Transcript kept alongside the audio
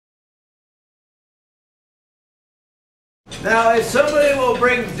Now, if somebody will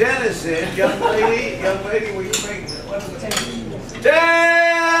bring Dennis in, young lady, will you bring what is it?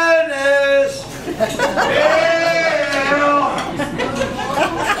 Dennis!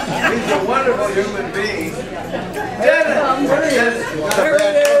 He's a wonderful human being. Dennis!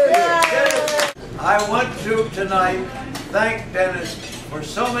 I want to tonight thank Dennis for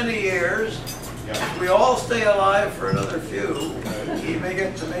so many years. If we all stay alive for another few, he may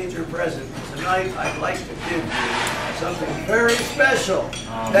get the major present. Tonight, I'd like to give you something very special.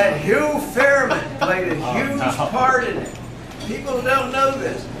 That Hugh Fairman played a huge part in it. People don't know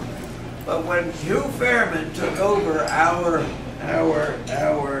this. But when Hugh Fairman took over our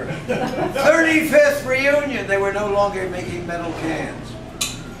 35th reunion, they were no longer making metal cans.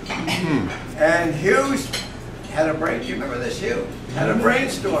 And Hugh had a brain, do you remember this, Hugh? Had a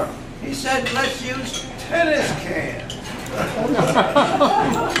brainstorm. He said, let's use tennis cans.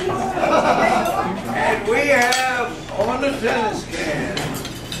 And we have on the tennis can,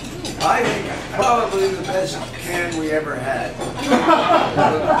 I think probably the best can we ever had.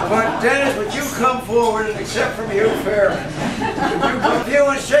 But Dennis, would you come forward and accept from Hugh Fairman? Would you come here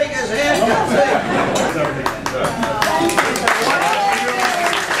and shake his hand?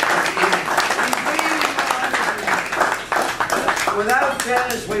 Without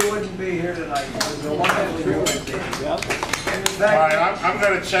Dennis, we wouldn't be here tonight. It was a wonderful human being. All right, I'm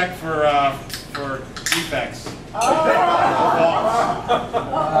going to check for defects.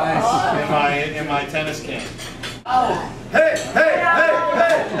 In my tennis can. Hey!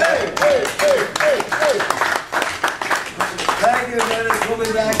 Thank you, Dennis. We'll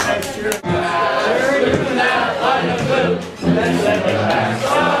be back next year.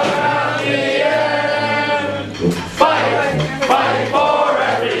 Fight for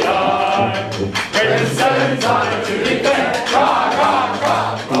every yard. Princeton's honor to defend. Rock, rock,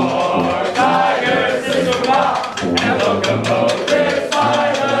 rock. For Tigers in the block and locomotives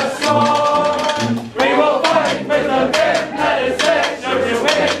by the score. We will fight with the pen that is set, sure to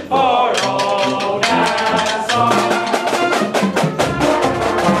win for old Nassau.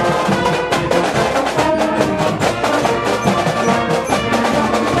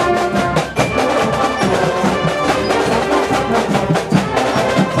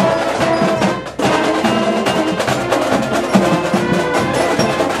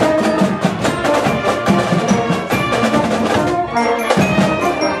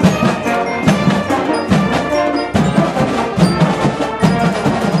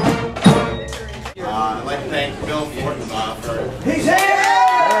 He's here!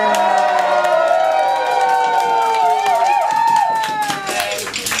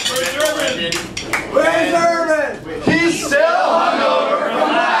 Where's Irvin? He's still hungover from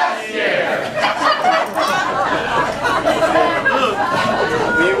last year.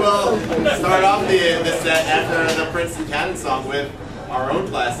 We will start off the set after the Princeton Cannon song with our own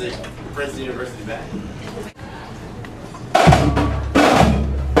classic, Princeton University Band.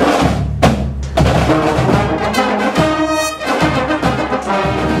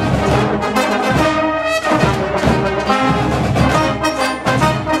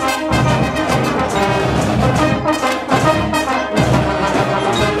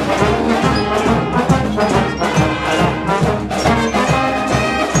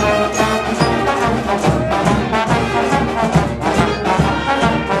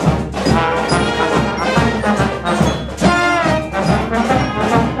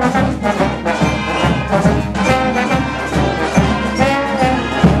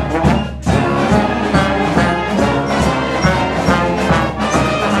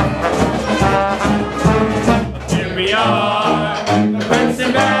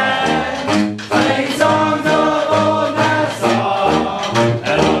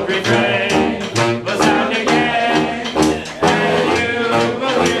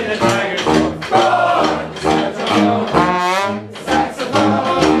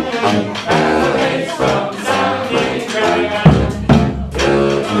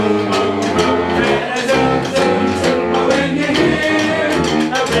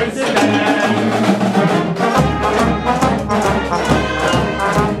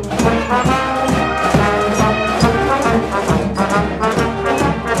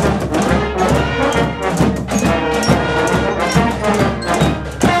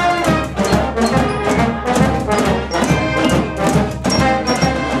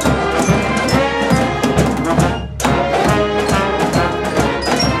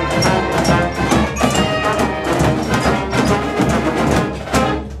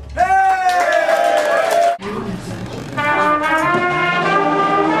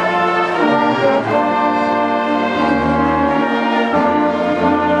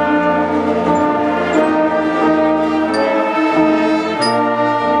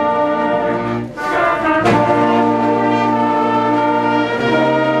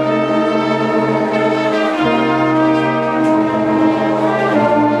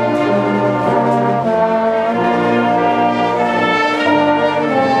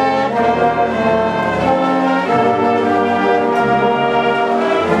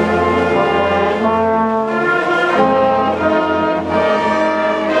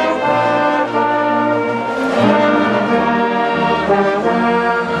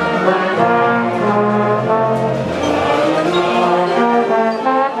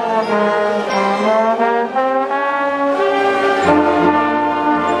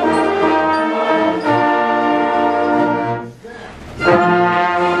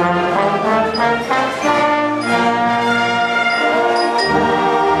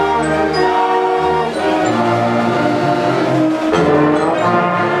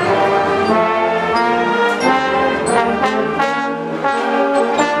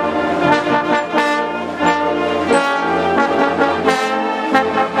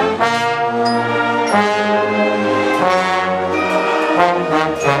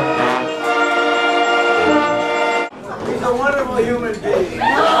 human being.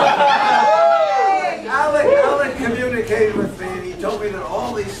 Alec communicated with me, and he told me that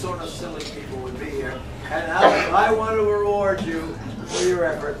all these sort of silly people would be here. And Alec, I want to reward you for your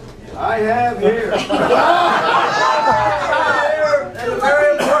effort. I have here. And a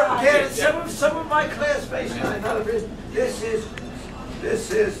very important candidate. Some of my classmates, I thought this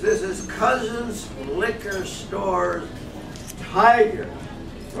is Cousins Liquor Store's Tiger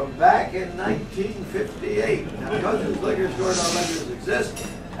from back in 1958. Now, Cousins Liquor Store no longer exists.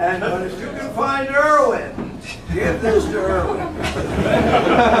 And but if you can find Irwin, give this to Irwin.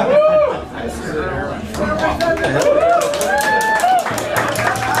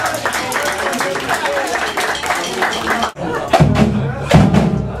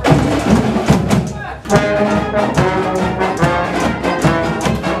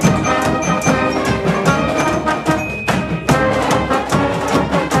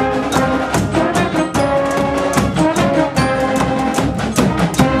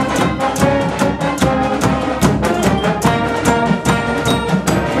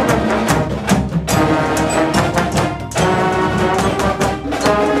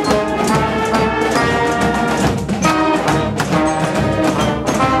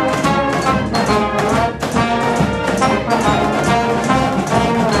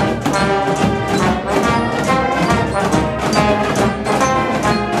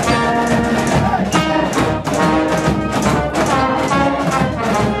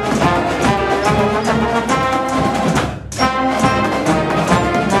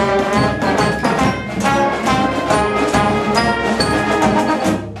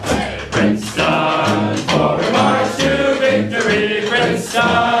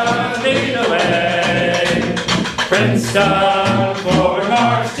 Princeton, forward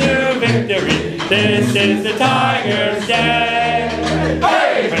march to victory. This is the Tiger's day.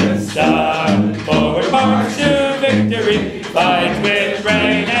 Hey! Princeton, forward march to victory. Fight with